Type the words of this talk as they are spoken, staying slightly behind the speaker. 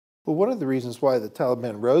Well, one of the reasons why the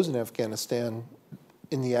Taliban rose in Afghanistan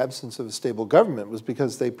in the absence of a stable government was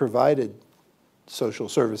because they provided social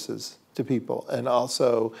services to people. And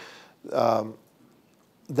also,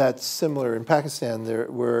 that's similar in Pakistan,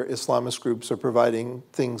 where Islamist groups are providing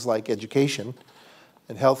things like education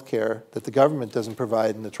and healthcare that the government doesn't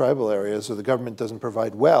provide in the tribal areas, or the government doesn't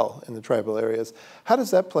provide well in the tribal areas. How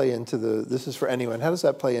does that play into the, this is for anyone, how does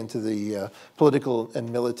that play into the political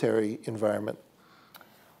and military environment?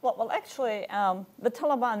 Well, actually, the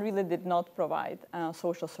Taliban really did not provide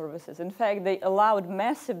social services. In fact, they allowed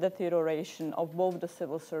massive deterioration of both the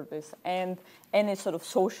civil service and any sort of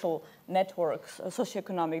social networks,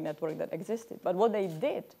 socioeconomic network that existed. But what they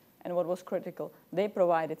did, and what was critical, they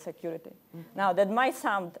provided security. Mm-hmm. Now, that might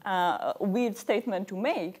sound a weird statement to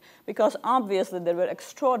make, because obviously they were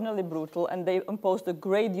extraordinarily brutal, and they imposed a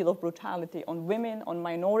great deal of brutality on women, on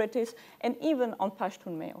minorities, and even on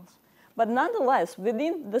Pashtun males. But nonetheless,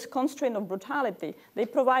 within this constraint of brutality, they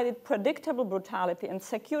provided predictable brutality and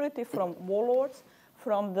security from warlords,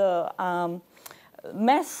 from the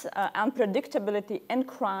mess, unpredictability, and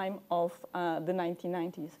crime of the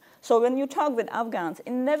 1990s. So when you talk with Afghans,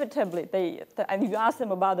 inevitably, and you ask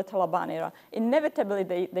them about the Taliban era, inevitably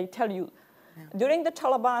they tell you, during the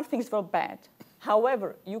Taliban, things were bad.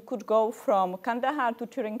 However, you could go from Kandahar to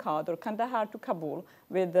Turinkad or Kandahar to Kabul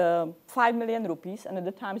with 5 million rupees, and at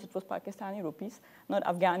the times it was Pakistani rupees, not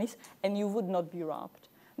Afghanis, and you would not be robbed.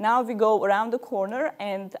 Now we go around the corner,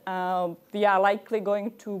 and we are likely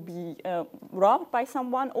going to be robbed by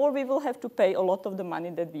someone, or we will have to pay a lot of the money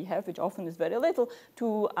that we have, which often is very little,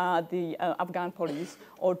 to the Afghan police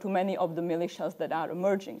or to many of the militias that are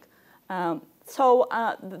emerging.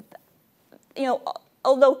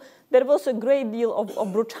 Although there was a great deal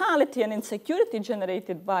of brutality and insecurity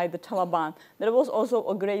generated by the Taliban, there was also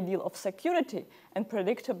a great deal of security and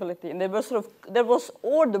predictability. And there was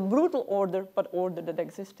order, brutal order, but order that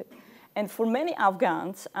existed. And for many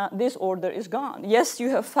Afghans, this order is gone. Yes, you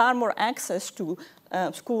have far more access to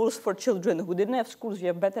schools for children who didn't have schools. You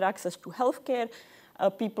have better access to healthcare.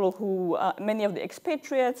 People who, many of the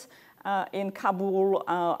expatriates, in Kabul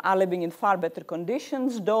are living in far better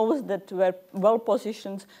conditions. Those that were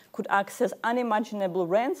well-positioned could access unimaginable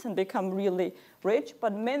rents and become really rich.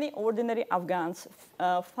 But many ordinary Afghans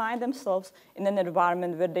find themselves in an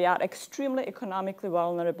environment where they are extremely economically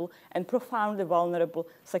vulnerable and profoundly vulnerable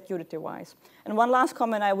security-wise. And one last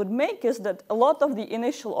comment I would make is that a lot of the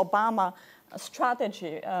initial Obama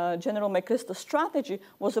strategy, General McChrystal's strategy,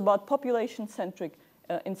 was about population-centric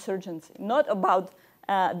insurgency, not about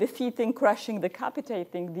defeating, crushing,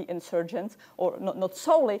 decapitating the insurgents, or not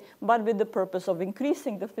solely, but with the purpose of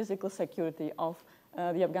increasing the physical security of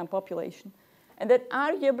the Afghan population. And that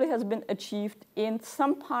arguably has been achieved in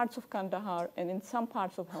some parts of Kandahar and in some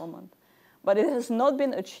parts of Helmand. But it has not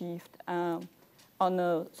been achieved on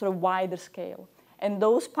a sort of wider scale. And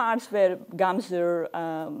those parts where Gamzir,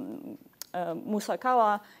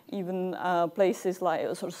 Musakala, even places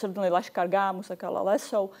like, certainly Lashkargah, Musakala less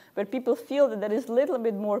so, where people feel that there is a little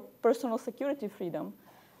bit more personal security freedom,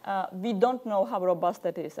 we don't know how robust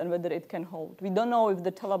that is and whether it can hold. We don't know if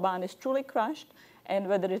the Taliban is truly crushed and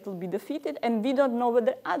whether it will be defeated, and we don't know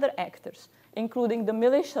whether other actors, including the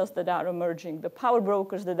militias that are emerging, the power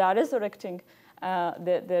brokers that are resurrecting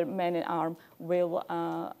their men in arms, will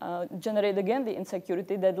generate again the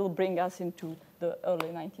insecurity that will bring us into the early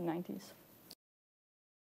 1990s.